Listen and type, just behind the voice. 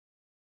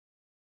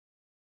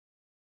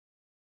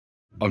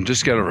I'm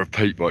just going to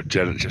repeat what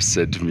Janet just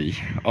said to me.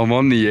 I'm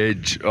on the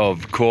edge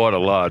of quite a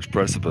large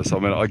precipice. I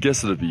mean, I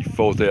guess it'd be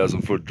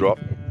 4,000 foot drop.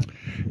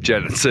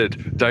 Janet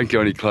said, don't go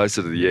any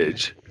closer to the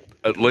edge.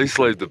 At least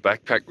leave the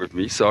backpack with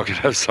me so I can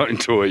have something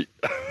to eat.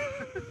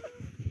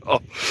 Oh,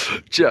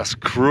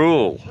 just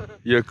cruel.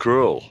 You're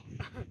cruel.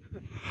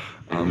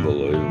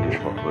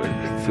 Unbelievable.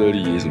 30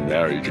 years of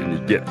marriage and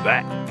you get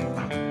that.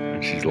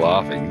 And she's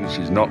laughing.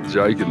 She's not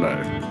joking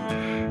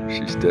though.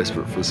 She's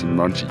desperate for some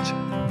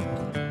munchies.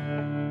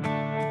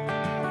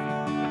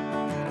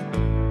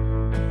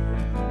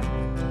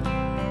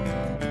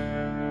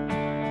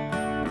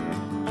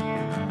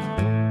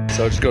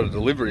 So I just got a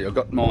delivery. I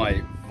got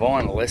my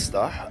vinyl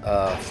ester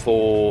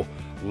for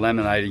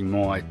laminating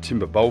my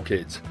timber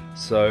bulkheads.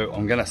 So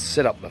I'm going to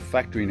set up the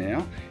factory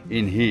now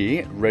in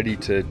here, ready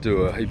to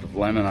do a heap of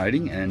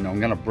laminating, and I'm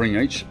going to bring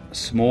each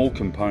small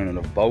component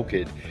of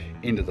bulkhead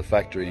into the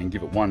factory and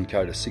give it one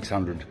coat of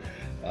 600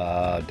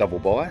 double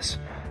bias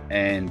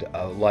and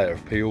a layer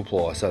of peel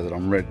ply, so that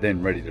I'm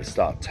then ready to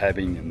start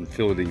tabbing and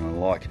filleting and the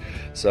like.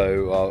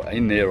 So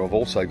in there I've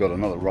also got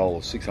another roll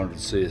of 600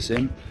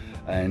 CSM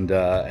and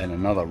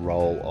another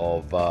roll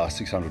of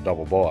 600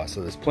 double bias.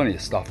 So there's plenty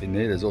of stuff in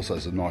there. There's also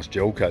some nice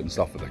gel coat and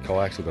stuff for the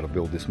kayaks I've got to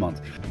build this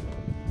month.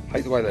 I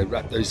hate the way they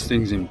wrap these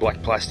things in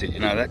black plastic. You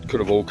know, that could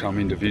have all come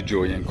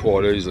individually and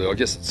quite easily. I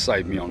guess it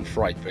saved me on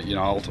freight, but you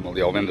know,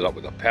 ultimately I've ended up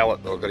with a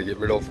pallet that I've got to get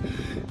rid of,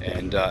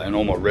 and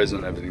all my resin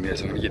and everything there.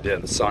 So I'm going to get down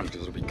in the sun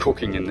because it'll be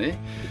cooking in there,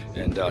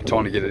 and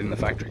time to get it in the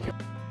factory.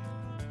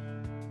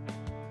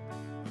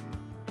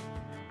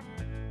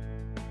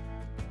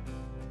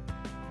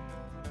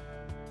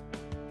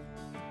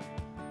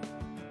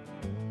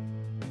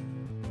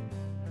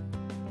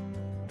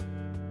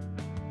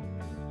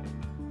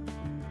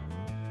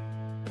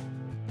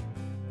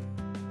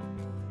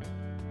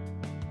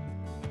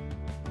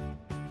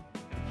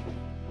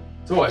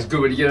 It's always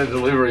good when you get a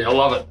delivery. I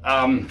love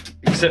it,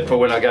 except for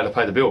when I go to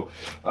pay the bill.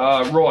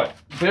 Right,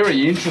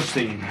 very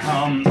interesting.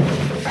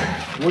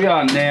 We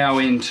are now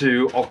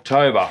into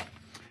October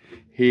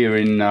here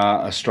in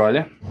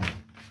Australia,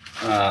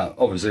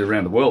 obviously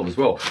around the world as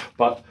well.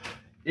 But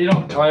in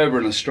October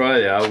in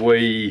Australia,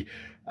 we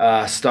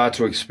start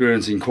to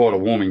experiencing quite a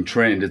warming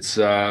trend. It's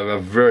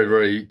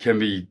very can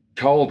be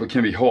cold, but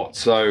can be hot.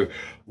 So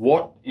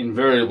what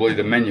invariably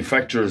the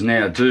manufacturers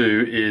now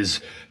do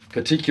is,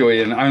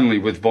 particularly and only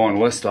with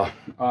vinyl ester,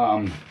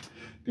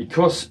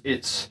 because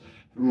it's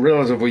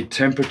relatively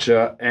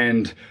temperature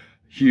and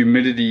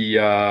humidity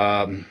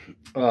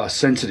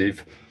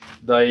sensitive,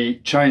 they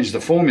change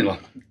the formula.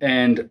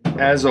 And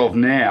as of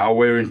now,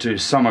 we're into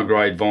summer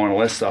grade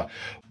vinyl ester.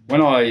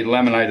 When I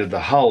laminated the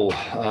hull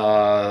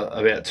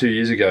about 2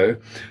 years ago,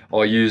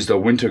 I used a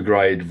winter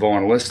grade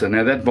vinyl ester.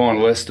 Now that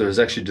vinyl ester is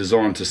actually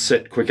designed to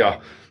set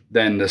quicker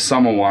than the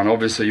summer one.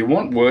 Obviously you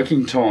want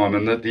working time,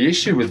 and that the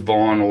issue with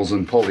vinyls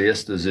and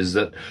polyesters is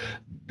that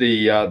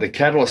the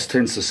catalyst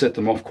tends to set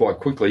them off quite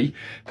quickly,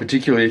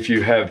 particularly if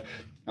you have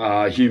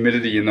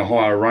humidity in the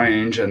higher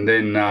range, and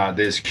then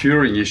there's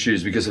curing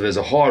issues, because if there's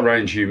a high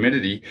range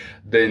humidity,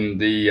 then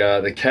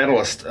the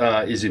catalyst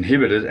is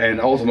inhibited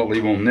and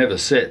ultimately will never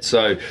set.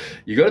 So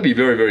you've got to be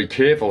very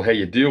careful how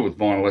you deal with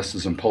vinyl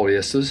esters and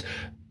polyesters.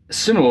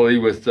 Similarly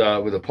with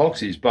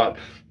epoxies, but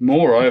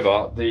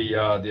moreover, the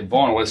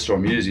vinyl ester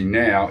I'm using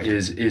now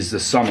is the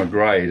summer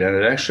grade, and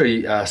it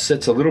actually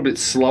sets a little bit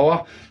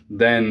slower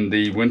than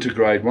the winter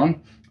grade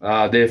one.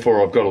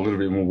 Therefore, I've got a little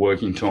bit more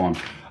working time.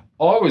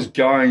 I was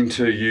going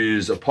to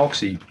use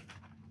epoxy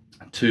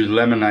to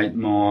laminate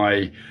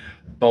my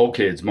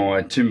bulkheads,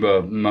 my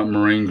timber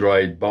marine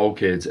grade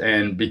bulkheads,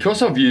 and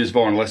because I've used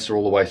vinyl ester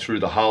all the way through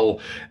the hull,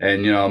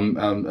 and you know,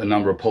 a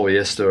number of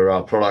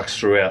polyester products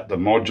throughout the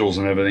modules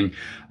and everything,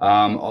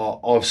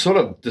 I've sort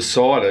of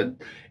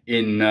decided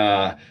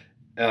to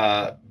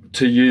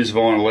use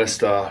vinyl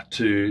ester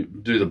to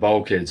do the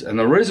bulkheads. And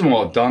the reason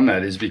why I've done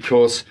that is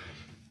because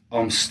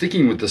I'm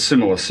sticking with the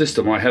similar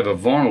system. I have a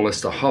vinyl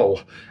ester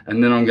hull,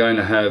 and then I'm going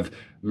to have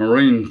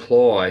marine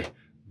ply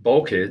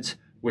bulkheads,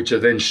 which are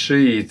then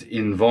sheathed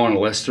in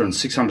vinyl ester and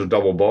 600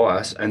 double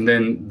bias, and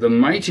then the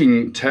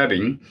mating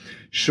tabbing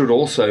should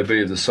also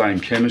be of the same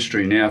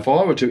chemistry. Now, if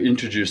I were to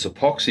introduce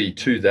epoxy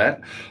to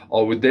that,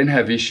 I would then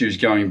have issues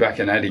going back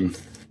and adding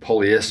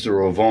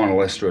polyester or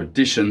vinyl ester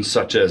additions,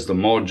 such as the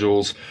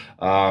modules,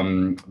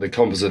 the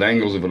composite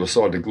angles, if I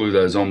decide to glue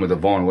those on with a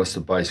vinyl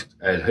ester based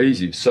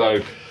adhesive.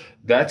 So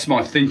that's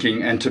my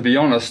thinking, and to be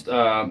honest,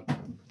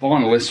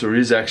 vinyl ester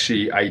is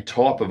actually a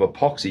type of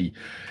epoxy.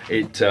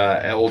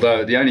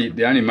 Although the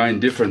only main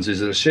difference is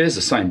that it shares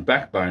the same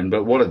backbone,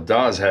 but what it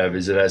does have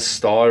is it has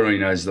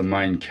styrene as the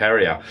main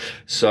carrier.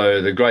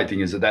 So the great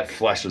thing is that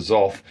flashes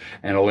off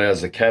and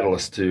allows the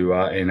catalyst to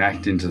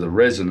enact into the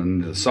resin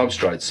and the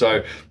substrate.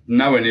 So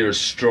nowhere near as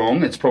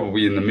strong. It's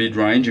probably in the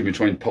mid-range in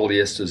between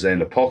polyesters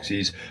and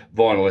epoxies.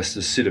 Vinyl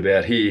esters sit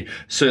about here.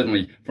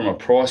 Certainly from a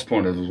price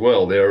point as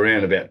well, they're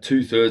around about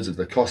 2/3 of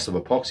the cost of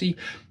epoxy,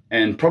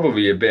 and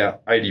probably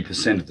about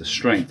 80% of the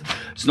strength.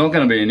 It's not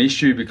going to be an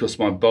issue because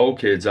my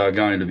bulkheads are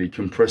going to be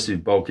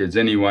compressive bulkheads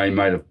anyway,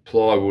 made of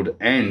plywood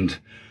and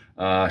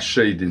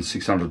sheathed in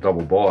 600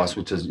 double bias,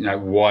 which is, you know,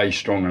 way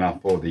strong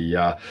enough for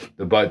the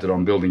boat that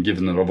I'm building,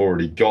 given that I've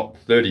already got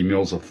 30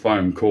 mils of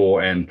foam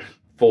core and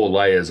 4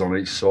 layers on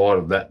each side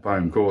of that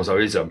foam core. So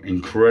it's an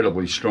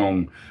incredibly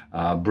strong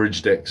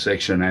bridge deck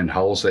section and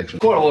hull section.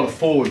 Quite a lot of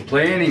forward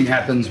planning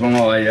happens when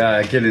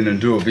I get in and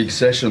do a big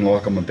session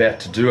like I'm about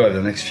to do over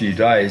the next few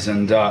days,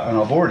 and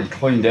I've already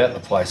cleaned out the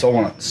place. I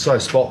want it so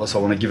spotless. I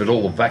want to give it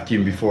all a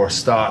vacuum before I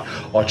start.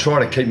 I try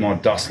to keep my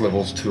dust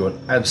levels to an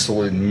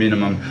absolute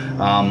minimum.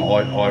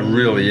 I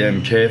really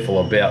am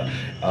careful about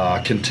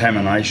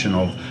contamination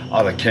of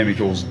other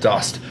chemicals,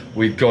 dust.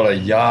 We've got a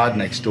yard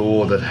next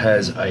door that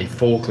has a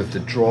forklift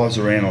that drives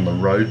around on the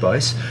road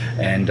base,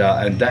 and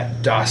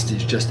that dust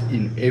is just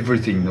in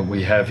everything that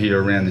we have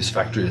here around this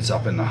factory. It's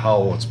up in the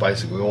hull, it's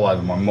basically all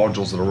over my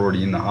modules that are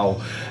already in the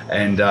hull,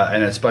 and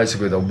it's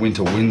basically the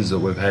winter winds that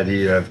we've had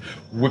here have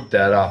whipped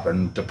that up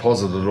and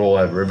deposited it all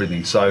over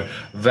everything. So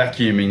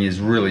vacuuming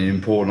is really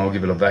important. I'll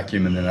give it a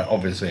vacuum and then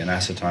obviously an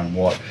acetone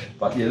wipe.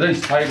 But yeah,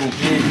 these tables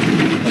here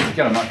are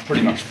going to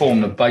pretty much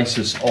form the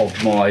basis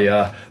of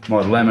my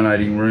my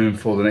laminating room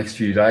for the next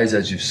few days,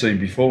 as you've seen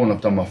before when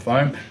I've done my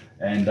foam.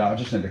 And I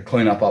just need to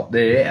clean up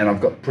there, and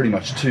I've got pretty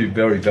much 2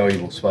 very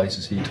valuable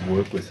spaces here to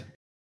work with.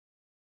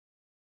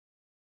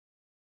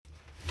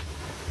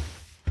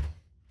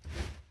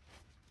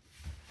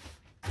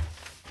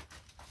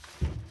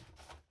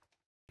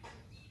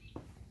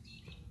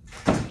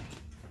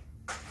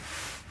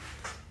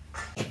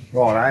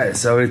 Right,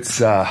 so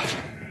it's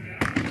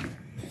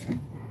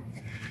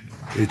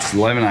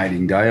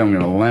laminating day. I'm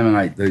going to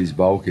laminate these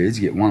bulkheads,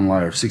 get 1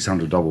 layer of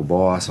 600 double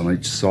bias on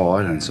each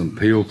side and some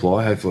peel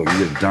ply. Hopefully I can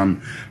get it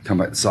done, come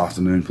back this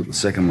afternoon, put the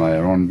 2nd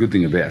layer on. Good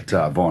thing about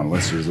vinyl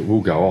ester is it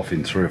will go off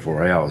in 3 or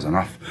 4 hours,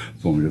 enough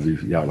for me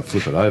to be able to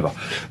flip it over.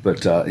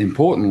 But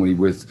importantly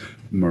with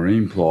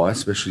marine ply,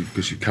 especially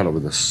because you cut it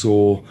with a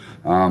saw,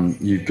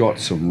 you've got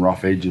some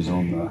rough edges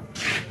on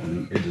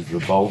the edges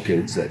of the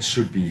bulkheads that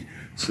should be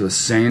sort of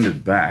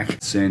sanded back.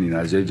 Sanding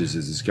those edges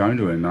is going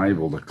to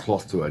enable the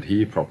cloth to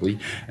adhere properly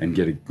and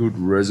get a good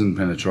resin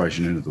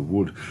penetration into the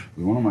wood.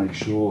 We want to make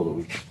sure that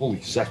we fully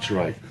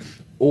saturate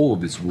all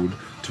of this wood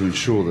to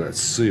ensure that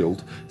it's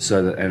sealed,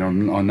 so that,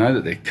 and I know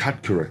that they're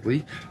cut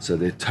correctly, so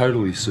they're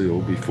totally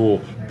sealed before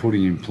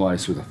putting in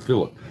place with a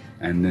fillet.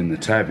 And then the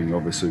tabbing,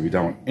 obviously we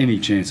don't want any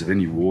chance of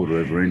any water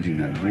ever entering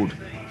that wood.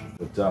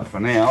 But for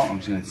now, I'm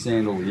just going to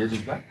sand all the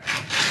edges back.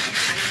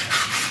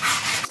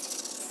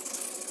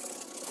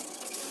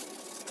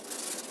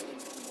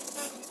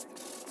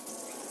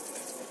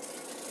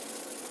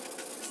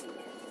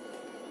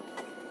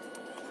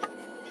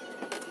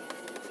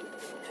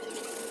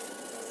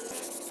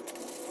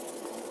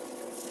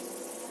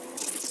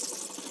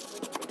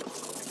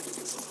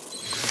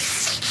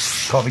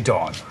 Coffee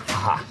time.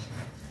 Aha.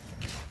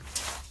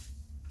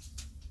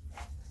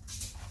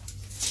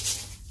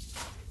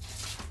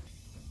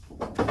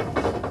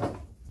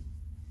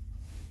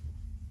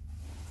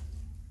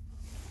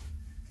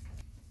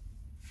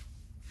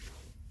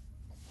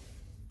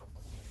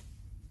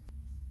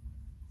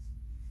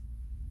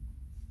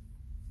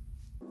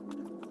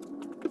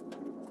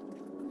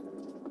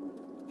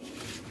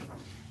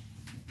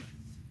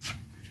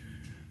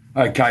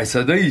 Okay,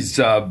 so these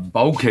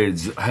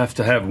bulkheads have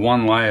to have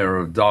 1 layer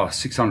of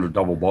 600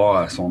 double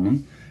bias on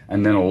them,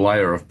 and then a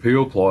layer of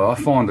peel ply. I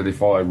find that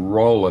if I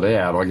roll it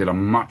out, I get a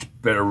much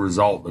better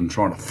result than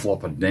trying to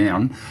flop it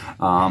down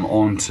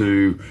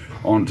onto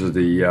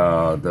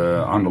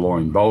the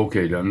underlying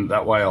bulkhead, and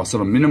that way I'll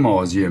sort of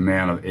minimise the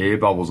amount of air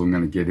bubbles I'm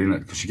going to get in it,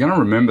 because you're going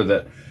to remember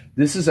that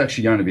this is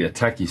actually going to be a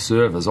tacky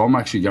surface. I'm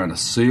actually going to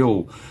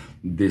seal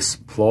this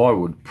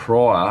plywood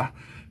prior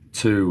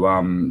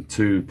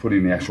to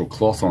putting the actual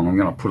cloth on. I'm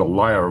going to put a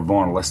layer of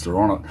vinyl ester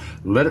on it,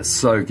 let it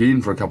soak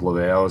in for a couple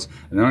of hours,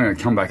 and then I'm going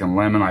to come back and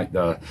laminate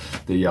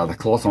the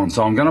cloth on.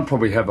 So I'm going to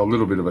probably have a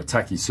little bit of a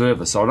tacky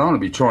surface. So I don't want to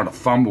be trying to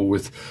fumble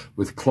with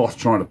cloth,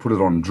 trying to put it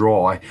on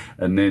dry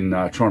and then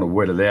trying to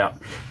wet it out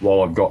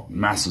while I've got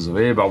masses of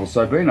air bubbles.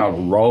 So being able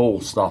to roll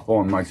stuff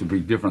on makes a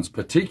big difference,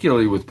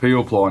 particularly with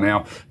peel ply.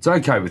 Now, it's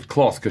okay with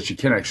cloth because you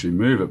can actually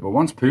move it, but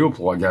once peel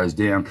ply goes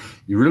down,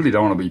 you really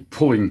don't want to be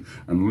pulling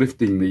and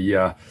lifting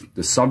the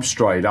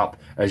substrate up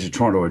as you're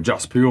trying to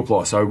adjust peel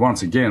ply. So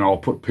once again, I'll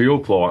put peel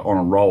ply on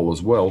a roll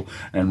as well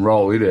and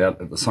roll it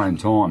out at the same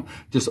time.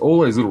 Just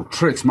all these little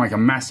tricks make a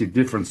massive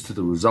difference to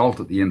the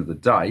result at the end of the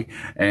day,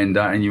 and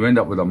you end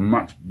up with a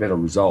much better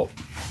result.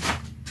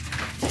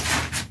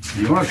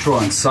 You want to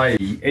try and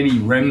save any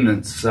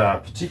remnants,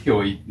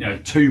 particularly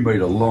 2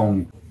 metre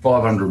long,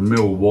 500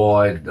 mil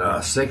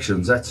wide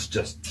sections. That's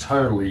just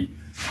totally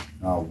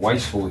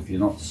wasteful if you're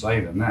not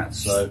saving that.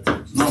 So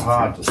it's not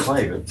hard to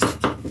save it.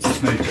 You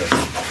just need to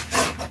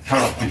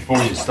cut it before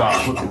you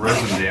start putting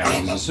resin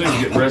down, because as soon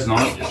as you get resin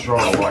on it, you throw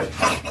it away.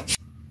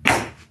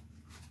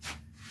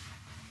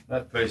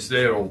 That piece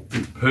there will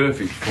be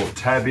perfect for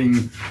tabbing,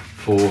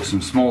 for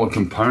some smaller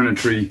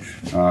componentry,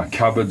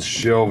 cupboards,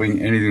 shelving,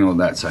 anything like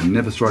that. So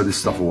never throw this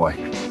stuff away.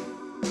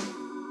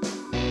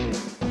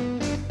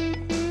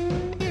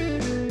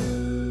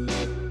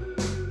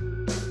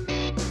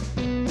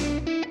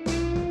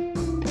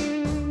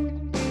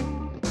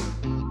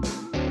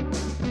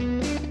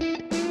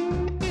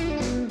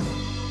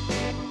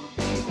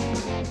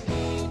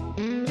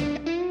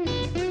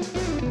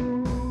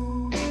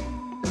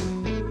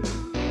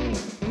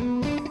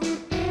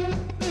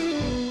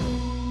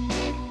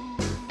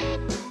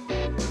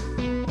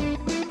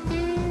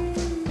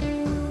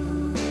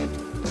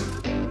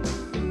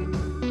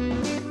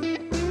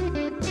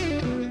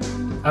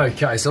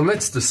 Okay, so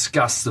let's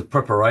discuss the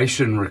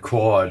preparation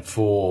required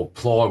for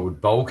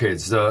plywood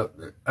bulkheads.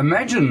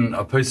 Imagine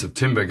a piece of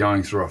timber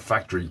going through a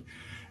factory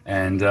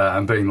and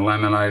being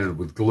laminated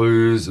with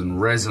glues and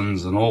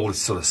resins and all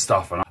this sort of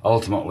stuff, and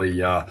ultimately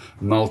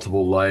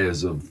multiple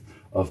layers of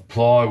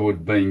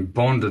plywood being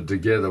bonded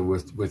together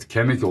with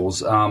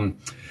chemicals.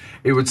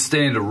 It would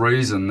stand to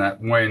reason that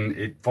when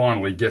it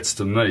finally gets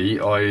to me,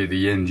 i.e.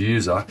 the end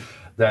user,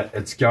 that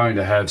it's going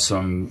to have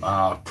some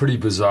pretty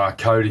bizarre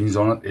coatings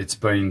on it. It's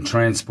been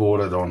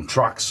transported on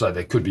trucks, so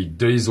there could be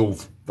diesel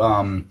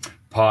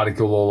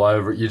particle all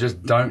over it. You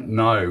just don't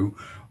know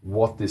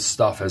what this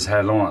stuff has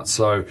had on it.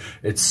 So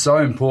it's so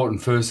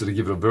important firstly to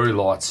give it a very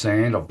light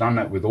sand. I've done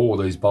that with all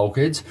these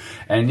bulkheads,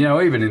 and you know,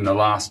 even in the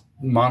last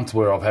month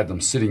where I've had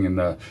them sitting in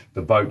the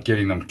boat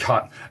getting them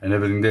cut and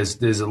everything,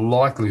 there's a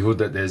likelihood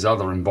that there's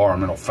other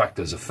environmental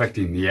factors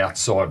affecting the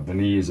outside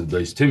veneers of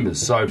these timbers.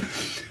 So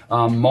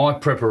my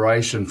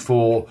preparation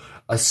for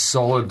a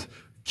solid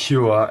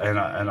cure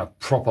and a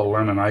proper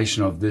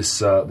lamination of this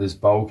this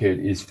bulkhead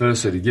is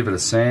firstly to give it a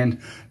sand,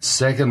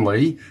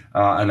 secondly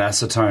an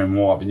acetone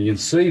wipe. And you can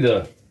see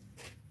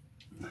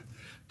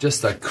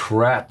just the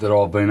crap that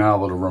I've been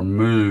able to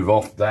remove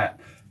off that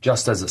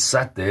just as it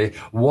sat there.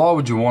 Why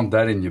would you want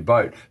that in your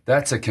boat?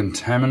 That's a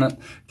contaminant.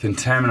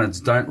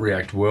 Contaminants don't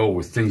react well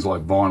with things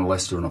like vinyl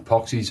ester and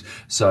epoxies.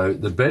 So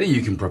the better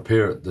you can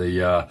prepare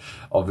it,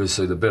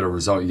 obviously the better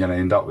result you're going to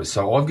end up with.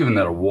 So I've given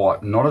that a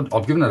wipe.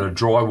 I've given it a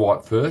dry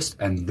wipe first,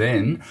 and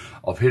then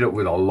I've hit it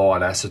with a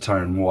light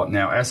acetone wipe.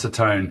 Now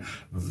acetone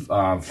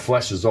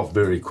flashes off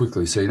very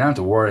quickly, so you don't have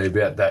to worry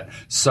about that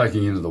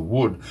soaking into the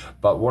wood.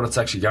 But what it's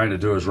actually going to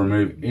do is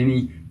remove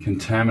any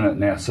contaminant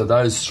now. So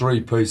those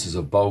three pieces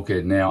of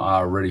bulkhead now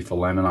are ready for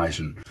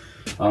lamination.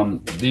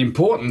 The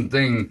important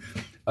thing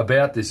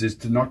about this is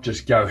to not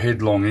just go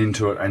headlong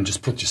into it and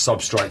just put your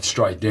substrate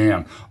straight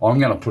down. I'm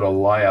going to put a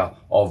layer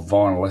of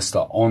vinyl ester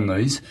on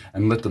these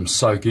and let them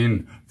soak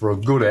in for a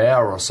good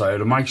hour or so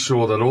to make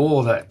sure that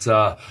all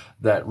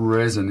that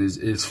resin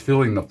is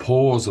filling the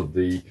pores of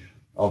the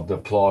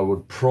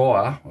plywood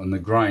and the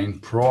grain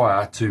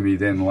prior to me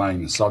then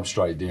laying the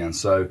substrate down.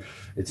 So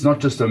it's not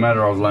just a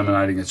matter of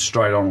laminating it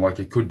straight on like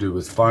you could do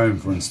with foam,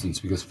 for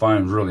instance, because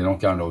foam's really not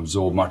going to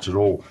absorb much at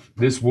all.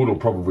 This wood will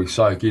probably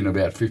soak in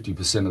about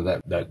 50% of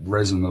that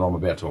resin that I'm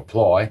about to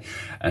apply,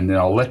 and then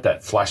I'll let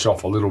that flash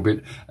off a little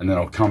bit, and then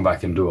I'll come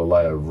back and do a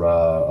layer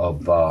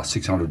of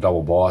 600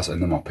 double bias,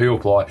 and then my peel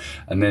ply,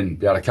 and then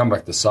be able to come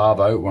back to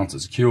Savo once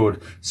it's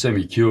cured,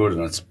 semi-cured,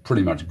 and it's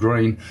pretty much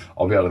green.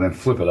 I'll be able to then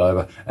flip it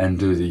over and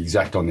do the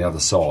exact on the other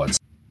side.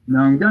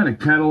 Now I'm going to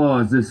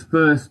catalyse this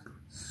first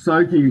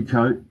soaking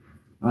coat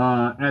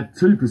at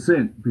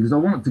 2% because I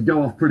want it to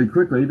go off pretty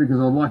quickly, because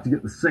I'd like to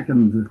get the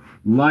second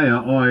layer,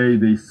 i.e.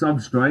 the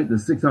substrate, the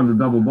 600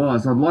 double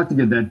bias. I'd like to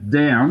get that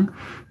down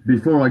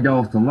before I go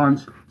off to lunch,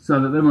 so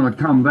that then when I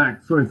come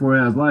back 3 or 4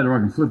 hours later I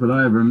can flip it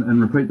over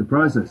and repeat the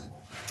process.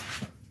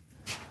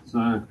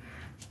 So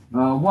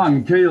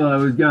 1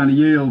 kilo is going to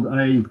yield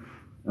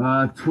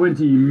a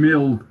 20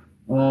 mil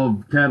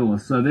of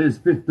catalyst. So there's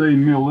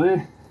 15 mil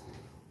there.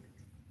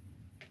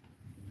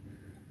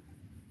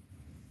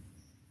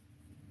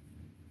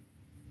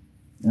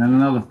 And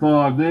another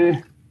 5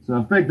 there. So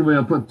effectively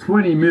I'll put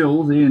 20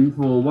 mils in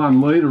for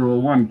 1 litre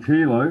or 1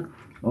 kilo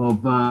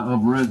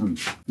of resin.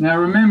 Now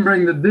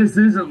remembering that this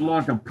isn't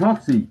like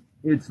epoxy,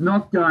 it's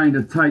not going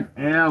to take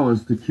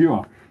hours to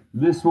cure.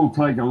 This will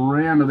take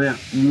around about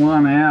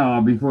 1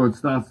 hour before it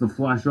starts to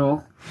flash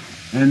off,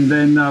 and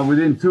then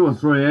within 2 or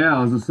 3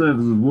 hours the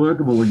surface is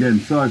workable again.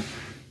 So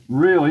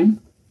really,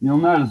 you'll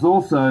notice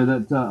also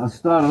that I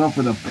started off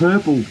with a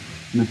purple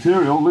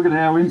material. Look at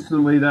how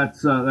instantly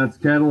that's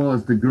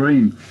catalysed to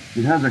green.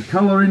 It has a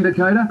colour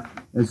indicator.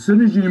 As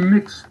soon as you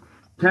mix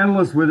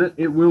catalyst with it,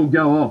 it will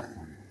go off.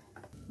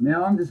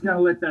 Now I'm just going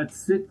to let that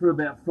sit for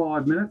about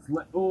 5 minutes,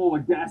 let all the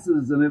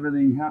gases and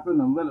everything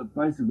happen, and let it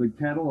basically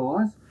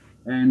catalyse,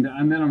 and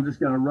then I'm just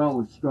going to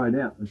roll it straight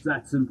out. It's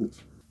that simple.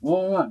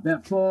 All right,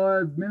 about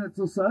 5 minutes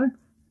or so,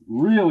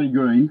 really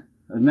green,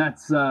 and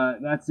that's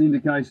the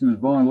indication that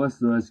vinyl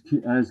ester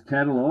has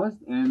catalysed,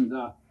 and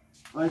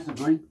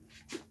basically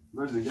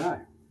ready to go.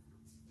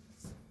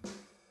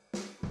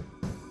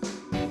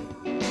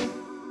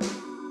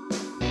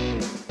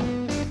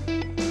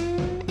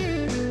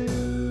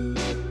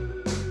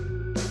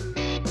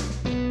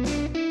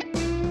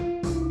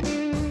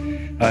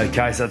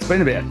 Okay, so it's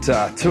been about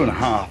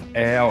 2.5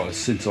 hours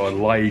since I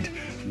laid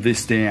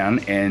this down,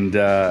 and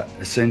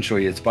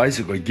essentially it's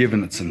basically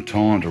given it some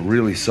time to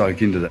really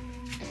soak into that,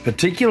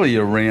 particularly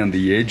around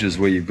the edges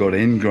where you've got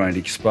end grain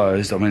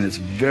exposed. I mean, it's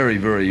very,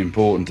 very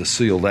important to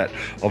seal that.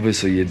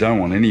 Obviously, you don't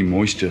want any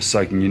moisture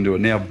soaking into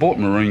it. Now, I've bought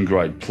marine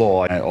grade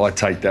ply. I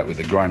take that with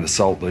a grain of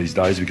salt these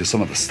days, because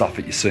some of the stuff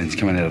that you're seeing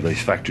coming out of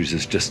these factories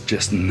is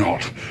just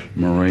not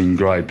marine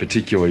grade,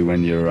 particularly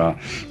when you're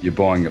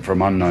buying it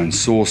from unknown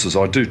sources.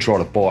 I do try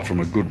to buy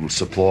from a good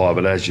supplier,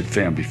 but as you've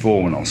found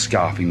before when I was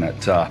scarfing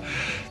that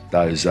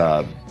those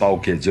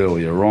bulkheads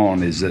earlier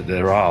on, is that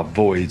there are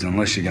voids.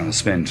 Unless you're going to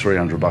spend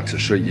 300 bucks a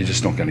sheet, you're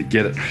just not going to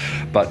get it.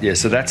 But yeah,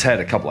 so that's had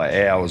a couple of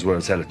hours where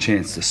it's had a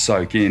chance to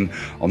soak in.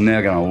 I'm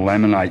now going to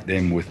laminate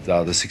them with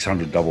the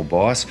 600 double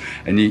bias,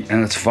 and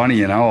it's funny,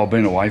 you know, I've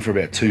been away for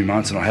about 2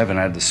 months and I haven't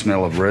had the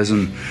smell of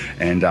resin,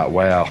 and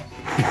wow,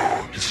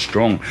 it's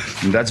strong.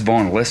 And that's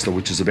vinyl ester,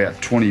 which is about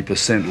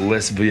 20%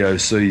 less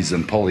VOCs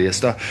than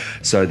polyester,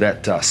 so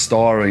that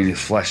styrene is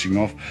flashing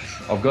off.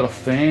 I've got a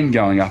fan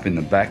going up in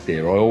the back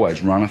there. I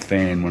always run a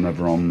fan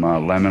whenever I'm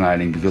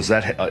laminating, because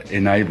that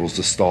enables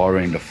the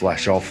styrene to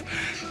flash off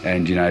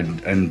and, you know,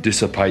 and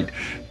dissipate.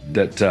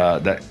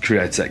 That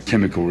creates that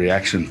chemical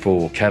reaction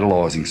for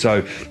catalyzing.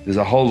 So there's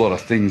a whole lot of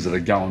things that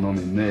are going on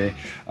in there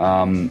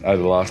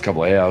over the last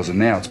couple of hours, and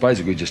now it's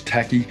basically just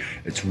tacky.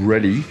 It's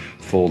ready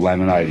for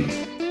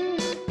laminating.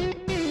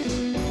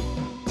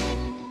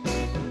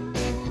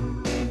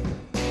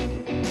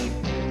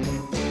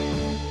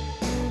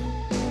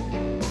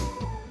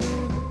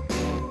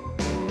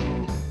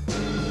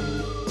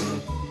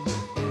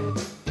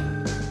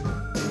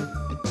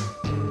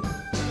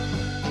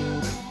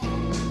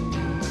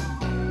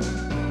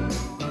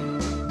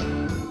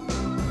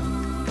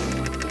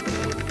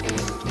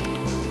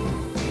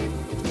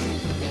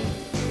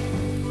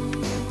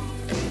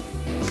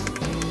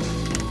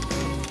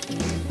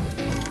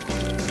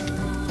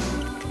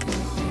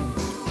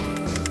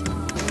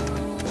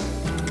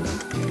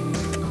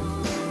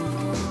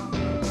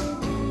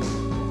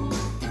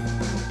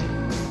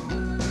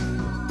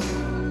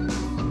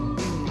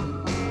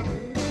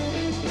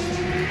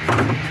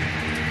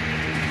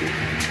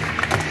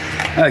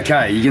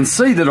 Okay, you can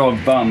see that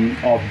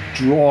I've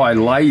dry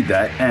laid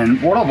that,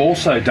 and what I've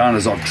also done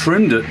is I've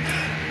trimmed it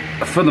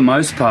for the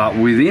most part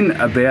within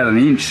about 1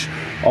 inch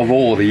of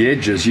all the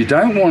edges. You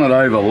don't want it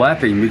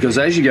overlapping, because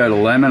as you go to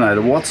laminate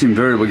it, what's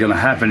invariably going to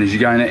happen is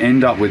you're going to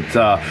end up with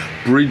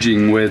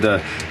bridging, where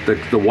the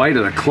weight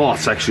of the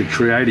cloth's actually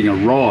creating a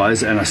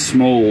rise and a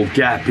small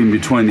gap in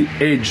between the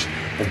edge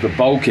of the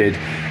bulkhead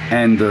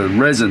and the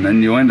resin,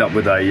 and you end up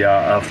with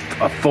a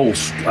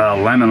false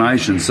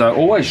lamination. So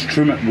always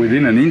trim it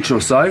within 1 inch or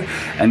so,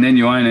 and then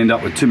you won't end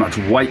up with too much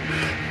weight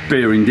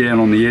bearing down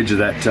on the edge of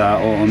that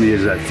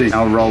thing.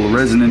 I'll roll the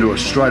resin into it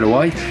straight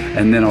away,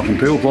 and then I can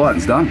peel apply it and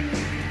it's done.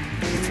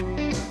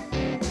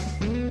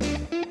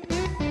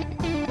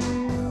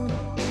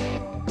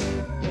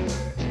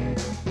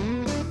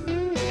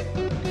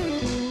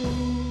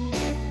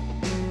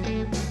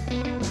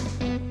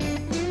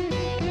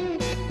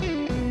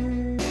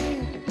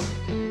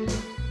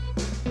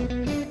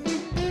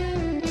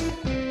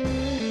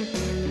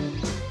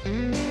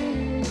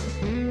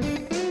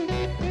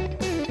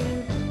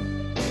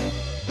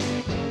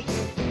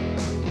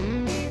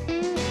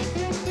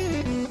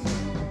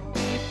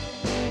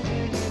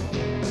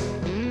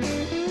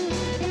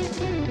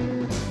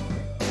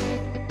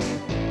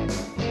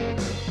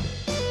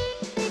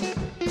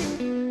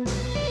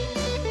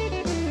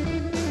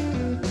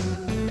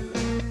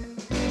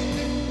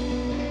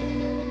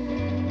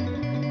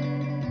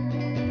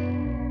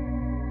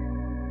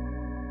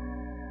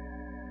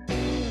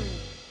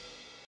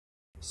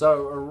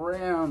 So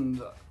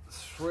around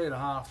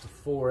 3.5 to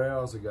 4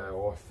 hours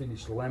ago, I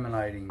finished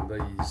laminating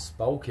these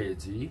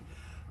bulkheads here.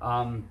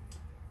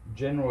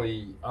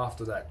 Generally,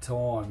 after that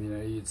time, you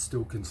know, you'd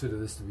still consider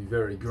this to be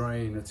very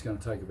green. It's going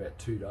to take about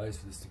 2 days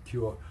for this to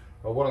cure.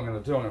 But what I'm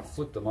going to do, I'm going to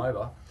flip them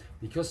over.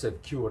 Because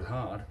they've cured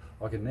hard,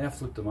 I can now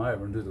flip them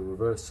over and do the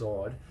reverse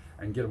side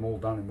and get them all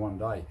done in 1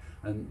 day.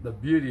 And the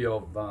beauty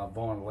of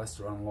vinyl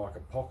ester, unlike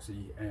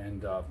epoxy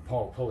and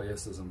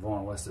polyesters and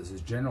vinyl esters, is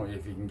generally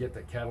if you can get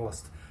the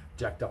catalyst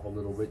jacked up a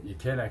little bit, you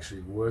can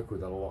actually work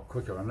with it a lot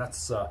quicker, and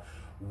that's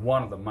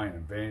one of the main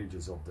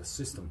advantages of the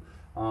system.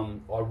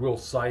 I will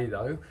say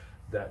though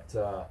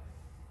that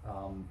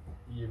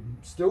you've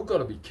still got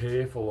to be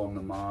careful on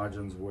the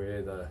margins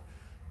where the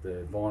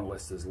vinyl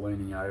ester's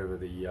leaning over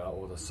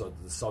or the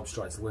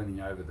substrate's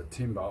leaning over the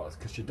timber,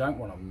 because you don't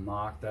want to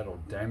mark that or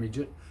damage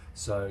it.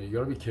 So you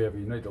got to be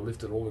careful. You need to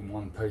lift it all in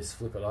one piece,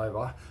 flip it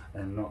over,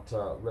 and not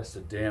rest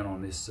it down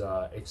on this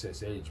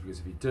excess edge, because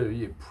if you do,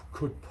 you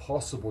could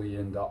possibly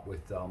end up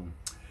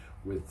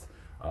with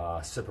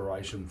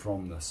separation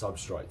from the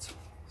substrates.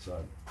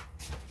 So,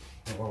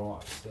 all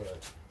right. So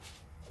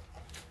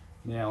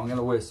now I'm going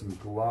to wear some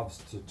gloves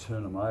to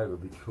turn them over,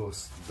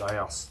 because they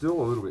are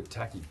still a little bit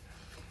tacky,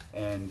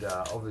 and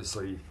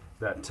obviously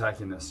that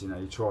tackiness, you know,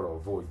 you try to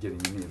avoid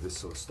getting any of this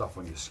sort of stuff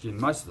on your skin.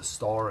 Most of the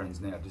styrene's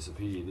now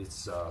disappeared. It's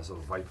sort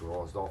of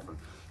vaporized off, and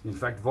in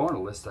fact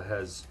vinyl ester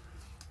has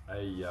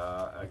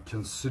a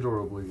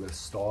considerably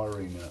less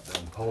styrene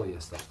than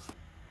polyester.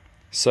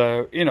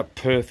 So in a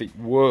perfect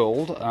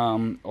world,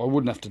 I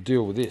wouldn't have to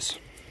deal with this,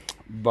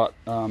 but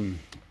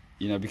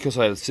you know, because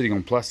I had it sitting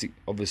on plastic,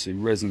 obviously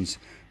resin's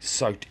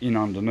soaked in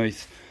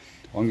underneath.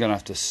 I'm going to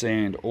have to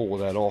sand all of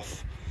that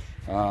off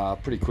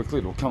pretty quickly.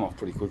 It'll come off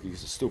pretty quickly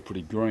because it's still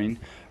pretty green,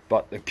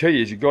 but the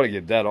key is you've got to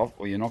get that off,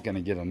 or you're not going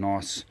to get a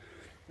nice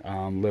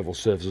level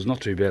surface. It's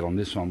not too bad on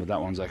this one, but that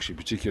one's actually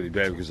particularly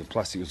bad because the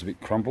plastic was a bit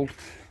crumpled.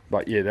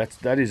 But yeah,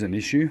 that is an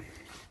issue.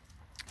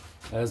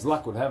 as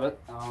luck would have it,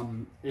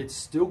 it's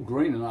still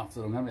green enough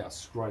that I'm having to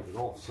scrape it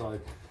off. So,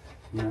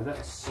 you know,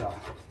 that's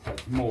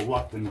more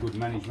luck than good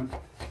management.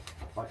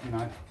 But, you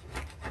know,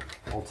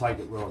 I'll take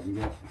it where I can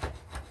get it.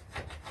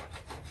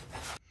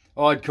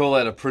 I'd call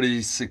that a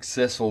pretty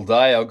successful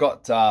day. I've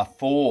got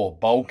 4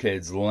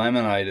 bulkheads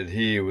laminated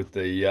here with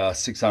the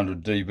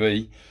 600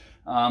 dB.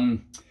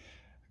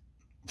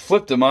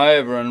 Flipped them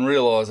over and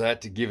realised I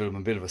had to give them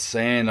a bit of a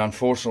sand.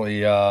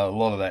 Unfortunately, a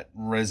lot of that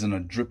resin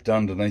had dripped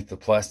underneath the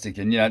plastic,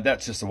 and you know,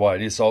 that's just the way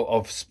it is. So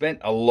I've spent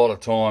a lot of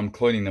time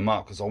cleaning them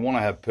up because I want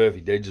to have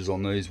perfect edges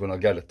on these when I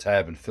go to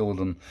tab and fill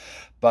them.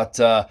 But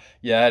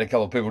yeah, I had a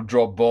couple of people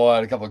drop by,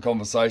 had a couple of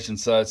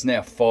conversations, so it's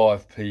now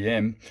 5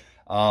 p.m.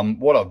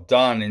 What I've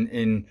done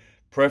in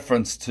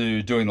preference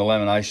to doing the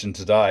lamination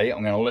today,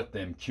 I'm going to let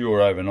them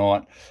cure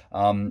overnight.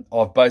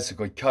 I've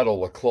basically cut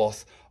all the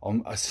cloth.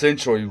 I'm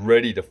essentially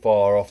ready to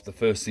fire off the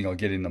first thing I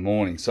get in the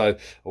morning, so,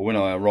 or when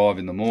I arrive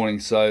in the morning.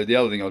 So the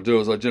other thing I'll do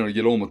is I generally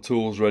get all my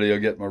tools ready, I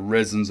get my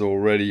resins all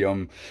ready,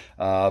 I'm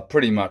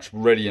pretty much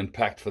ready and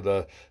packed for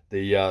the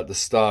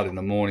start in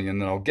the morning,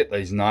 and then I'll get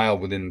these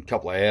nailed within a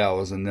couple of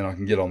hours, and then I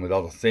can get on with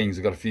other things.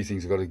 I've got a few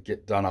things I've got to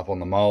get done up on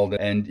the mould,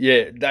 and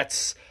yeah,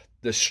 that's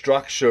the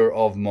structure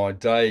of my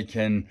day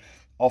can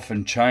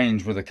often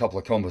change with a couple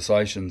of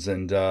conversations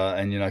and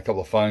you know, a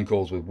couple of phone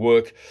calls with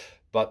work.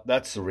 But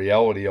that's the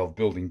reality of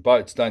building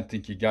boats. Don't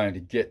think you're going to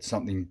get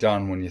something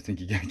done when you think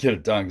you're going to get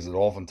it done, because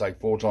it'll often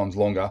take 4 times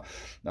longer.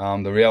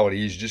 The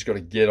reality is you just got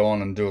to get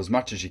on and do as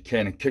much as you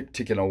can and keep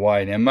ticking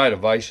away. Now,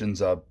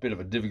 motivation's a bit of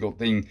a difficult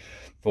thing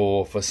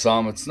for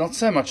some. It's not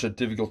so much a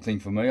difficult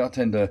thing for me. I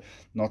tend to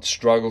not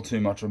struggle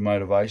too much with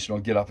motivation. I'll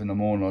get up in the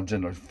morning, I'll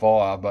generally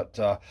fire, but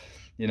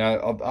you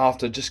know,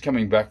 after just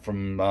coming back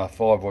from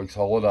 5 weeks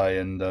holiday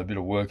and a bit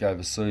of work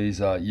overseas,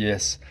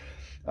 yes,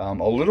 a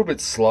little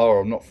bit slower.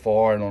 I'm not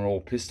firing on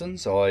all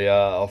pistons.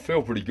 I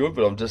feel pretty good,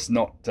 but I'm just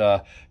not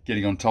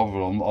getting on top of it.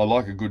 I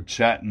like a good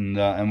chat,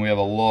 and we have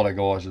a lot of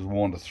guys just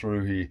wander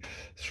through here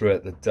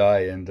throughout the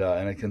day, and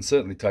it can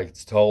certainly take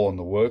its toll on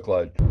the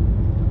workload.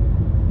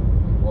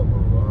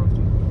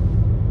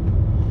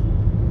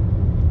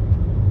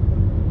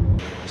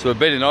 So we've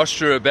been in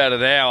Austria about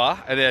an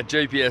hour, and our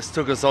GPS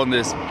took us on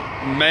this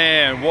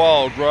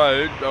wild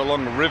road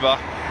along the river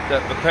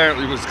that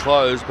apparently was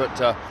closed,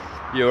 but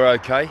you were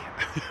okay.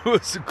 It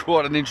was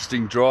quite an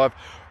interesting drive.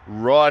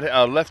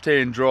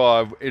 Left-hand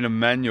drive in a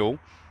manual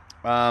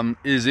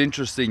is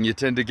interesting. You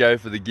tend to go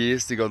for the gear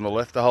stick on the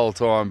left the whole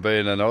time,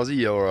 being an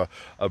Aussie or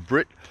a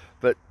Brit.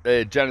 But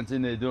Janet's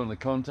in there doing the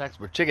contacts.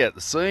 But check out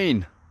the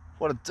scene.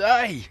 What a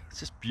day. It's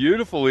just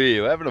beautiful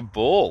here. We're having a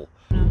ball.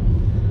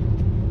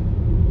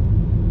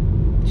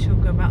 She'll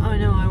go back. Oh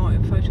no, I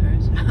want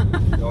photos.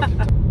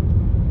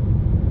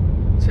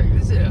 Check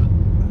this out.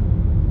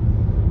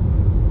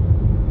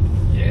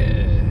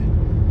 Yeah.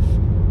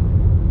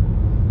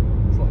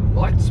 It's like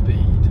light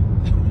speed.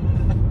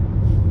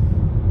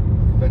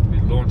 About to be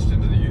launched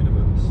into the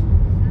universe.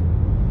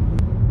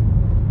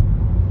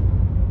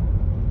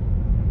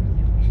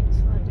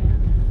 Slow down.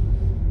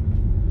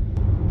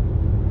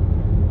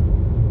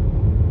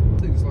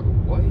 Thing's like a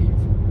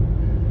wave.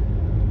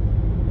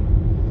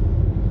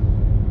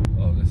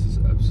 Oh, this is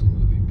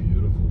absolutely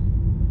beautiful.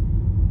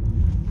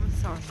 I'm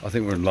sorry. I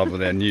think we're in love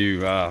with our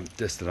new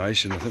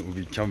destination. I think we'll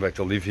be coming back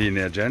to live here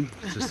now, Jan.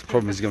 It's just the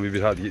problem is going to be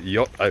a bit hard to get the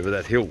yacht over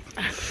that hill.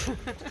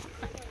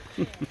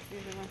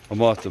 I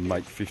might have to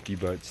make 50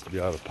 boats to be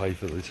able to pay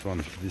for this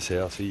one, for this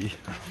house here.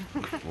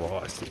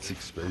 Christ, it's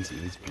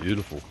expensive. It's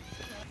beautiful.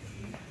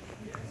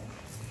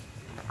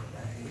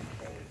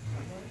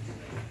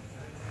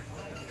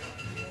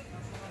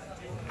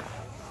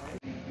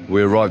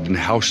 We arrived in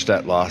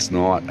Hallstatt last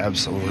night.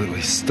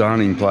 Absolutely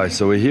stunning place.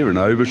 So we're here in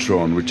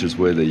Obertron, which is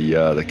where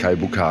the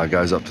cable car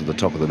goes up to the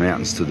top of the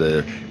mountains to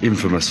the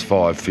infamous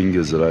 5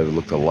 fingers that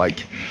overlook the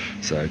lake.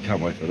 So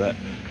can't wait for that.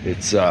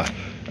 It's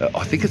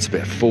I think it's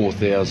about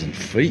 4,000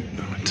 feet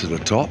to the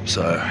top.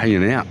 So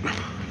hanging out,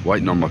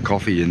 waiting on my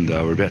coffee, and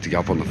we're about to go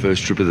up on the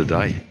first trip of the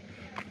day.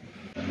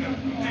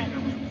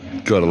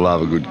 Gotta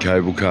love a good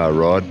cable car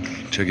ride.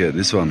 Check out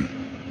this one.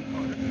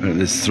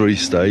 There's 3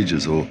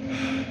 stages, or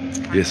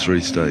yeah, 3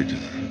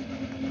 stages.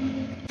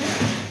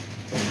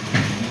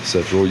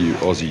 So for all you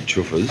Aussie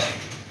chuffers,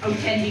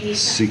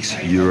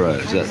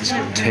 €6. That's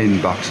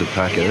 $10 a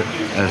packet.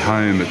 At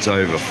home, it's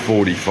over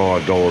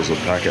 $45 a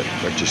packet.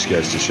 That just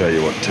goes to show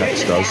you what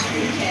tax does.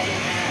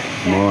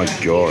 My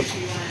God,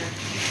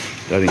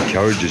 that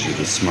encourages you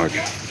to smoke.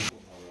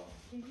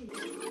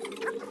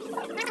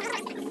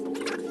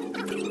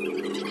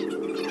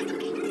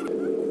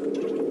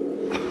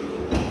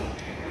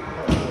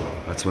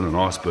 That's when an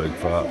iceberg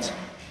farts.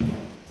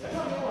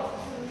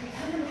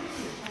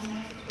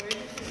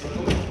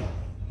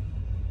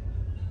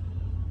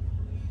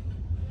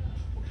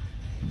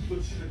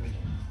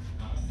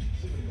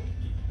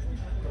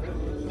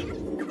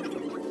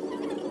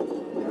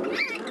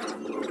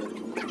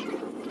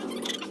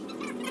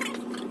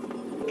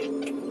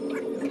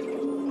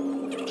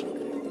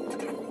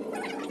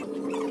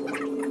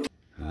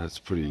 That's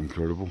pretty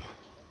incredible.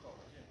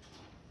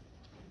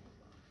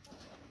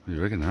 What do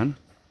you reckon, hun?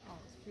 Oh,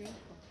 it's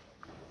beautiful.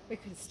 We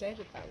can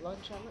stand at that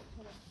lunch, on it.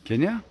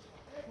 Can ya?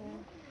 Yeah.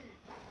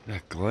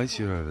 That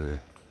glacier over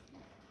there.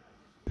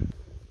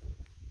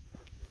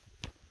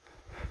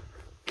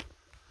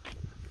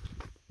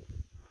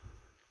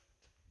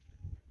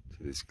 So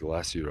this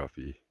glacier up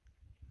here.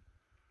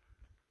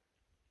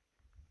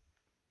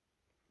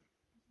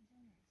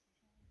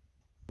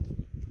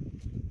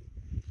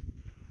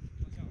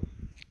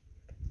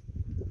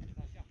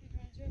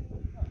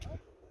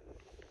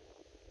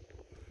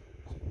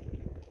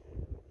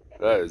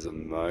 That is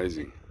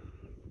amazing.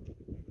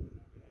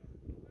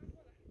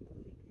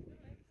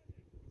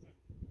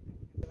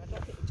 I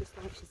don't think you just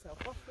launch yourself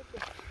off, would you?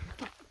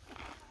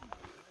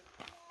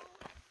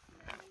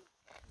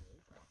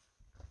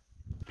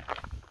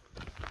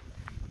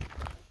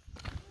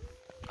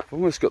 I've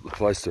almost got the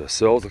place to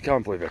ourselves. I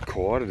can't believe how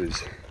quiet it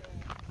is.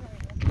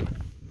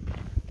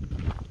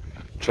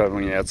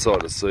 Travelling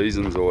outside of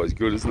season is always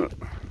good, isn't it?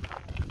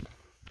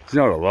 You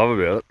know what I love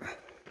about it?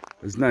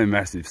 There's no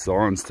massive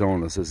signs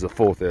telling us there's a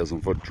 4,000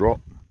 foot drop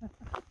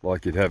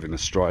like you'd have in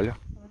Australia.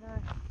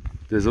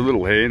 There's a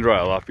little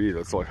handrail up here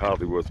that's like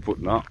hardly worth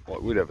putting up.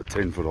 Like we'd have a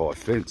 10 foot high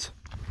fence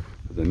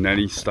for the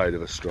nanny state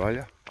of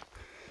Australia.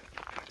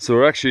 So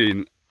we're actually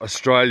in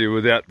Australia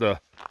without the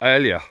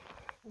alia.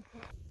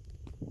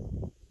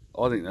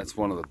 I think that's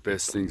one of the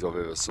best things I've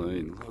ever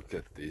seen. Look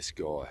at this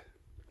guy.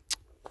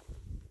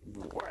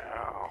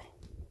 Wow.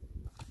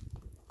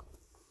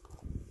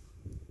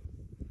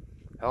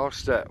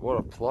 Hallstatt, what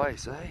a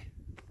place, eh?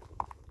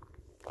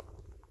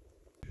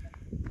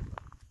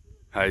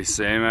 Hey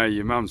Samo,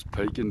 your mum's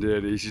peeking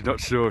down here. She's not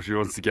sure if she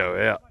wants to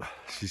go out.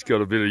 She's got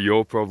a bit of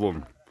your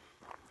problem.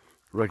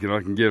 Reckon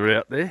I can get her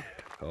out there?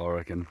 I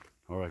reckon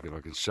I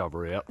can shove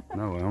her out.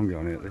 No way, I'm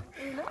going out there.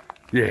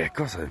 Yeah, of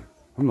course I am.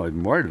 I'm not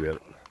even worried about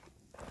it.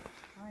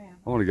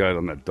 I want to go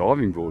on that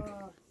diving board.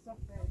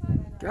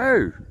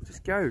 Go,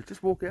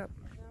 just walk out.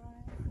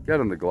 Go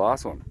on the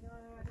glass one.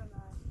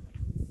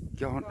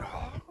 Go on.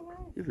 Oh,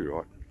 you'll be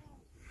right.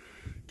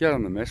 Go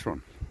on the mesh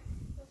one.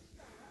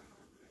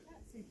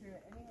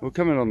 We'll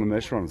come in on the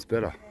mesh one, it's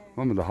better.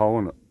 I'm with the hole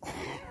in it.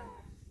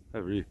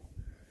 Over here.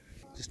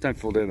 Just don't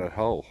fall down that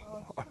hole.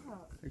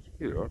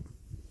 You'll be right.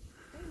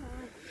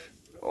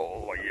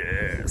 Oh,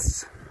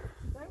 yes.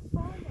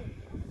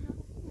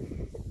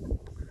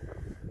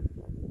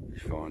 You're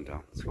fine,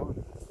 Dom. It's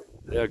fine.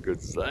 How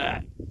good's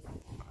that?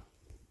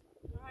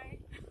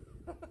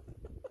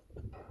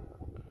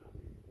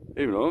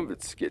 Even I'm a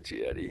bit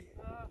sketchy out here.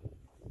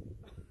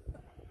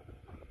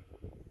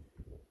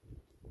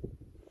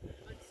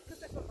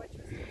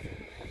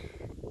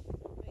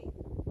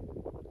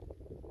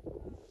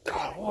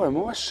 God, why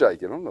am I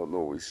shaking? I'm not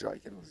normally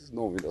shaking. This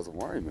normally doesn't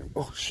worry me.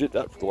 Oh shit,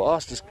 that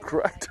glass just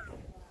cracked.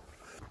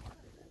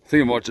 I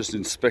think I might just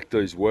inspect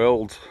these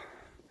welds.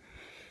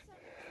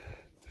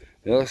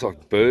 Yeah, looks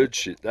like bird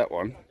shit, that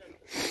one.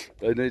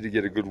 They need to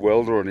get a good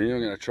welder on here.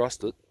 I'm going to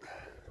trust it.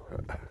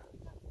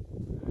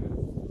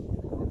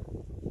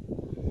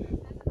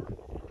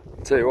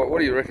 Tell you what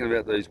do you reckon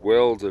about these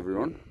welds,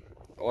 everyone?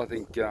 I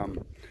think,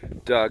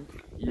 Doug,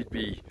 you'd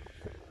be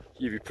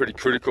pretty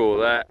critical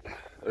of that.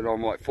 And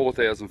I'm like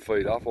 4,000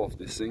 feet up off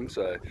this thing,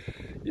 so,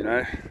 you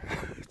know,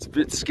 it's a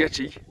bit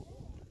sketchy.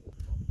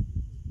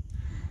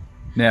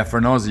 Now, for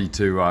an Aussie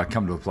to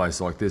come to a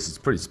place like this, it's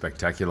pretty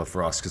spectacular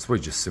for us because we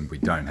just simply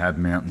don't have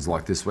mountains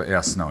like this.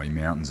 Our snowy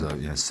mountains are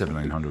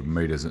 1,700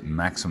 metres at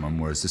maximum,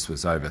 whereas this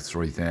was over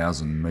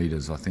 3,000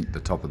 metres, I think, the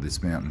top of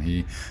this mountain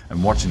here.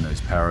 And watching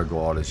those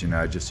paragliders,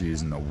 just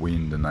using the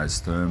wind and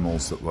those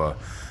thermals that were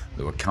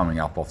coming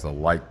up off the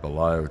lake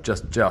below,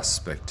 just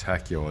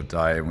spectacular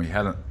day, and we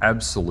had an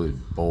absolute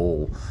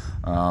ball.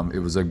 It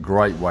was a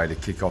great way to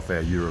kick off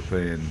our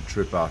European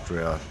trip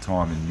after our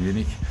time in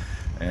Munich.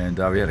 And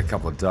we had a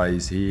couple of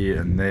days here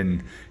and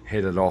then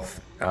headed off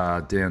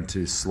down to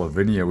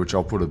Slovenia, which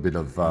I'll put a bit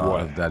of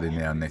that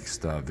in our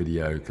next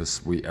video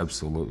because we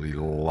absolutely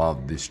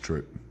love this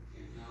trip.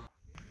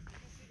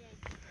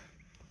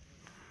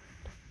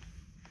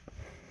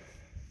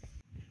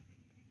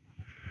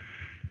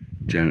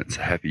 Janet's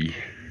happy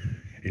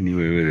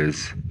anywhere it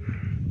is.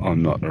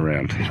 I'm not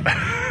around.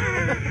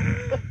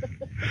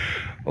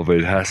 I've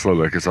been hassling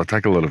her because I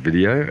take a lot of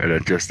video and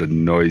it just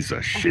annoys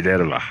the shit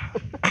out of her.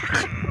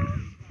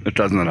 It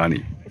doesn't it,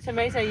 honey? It's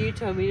amazing how you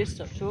told me to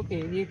stop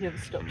talking and you've never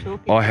stopped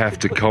talking. I have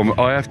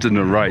to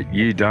narrate,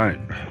 you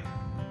don't.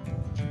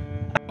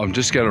 I'm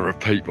just going to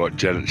repeat what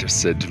Janet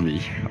just said to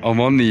me.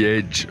 I'm on the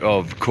edge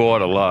of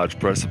quite a large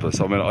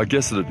precipice. I mean, I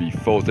guess it'd be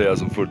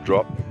 4,000 foot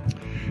drop.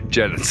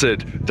 Janet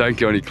said, don't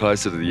go any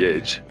closer to the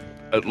edge.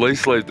 At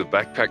least leave the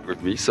backpack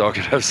with me so I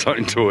can have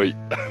something to eat.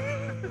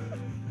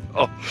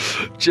 Oh,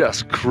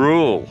 just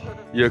cruel.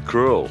 You're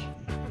cruel.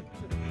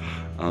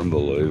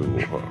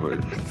 Unbelievable. I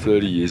mean,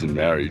 30 years of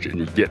marriage and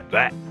you get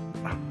that.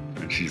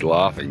 And she's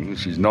laughing.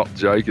 She's not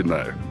joking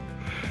though.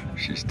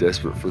 She's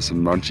desperate for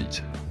some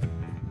munchies.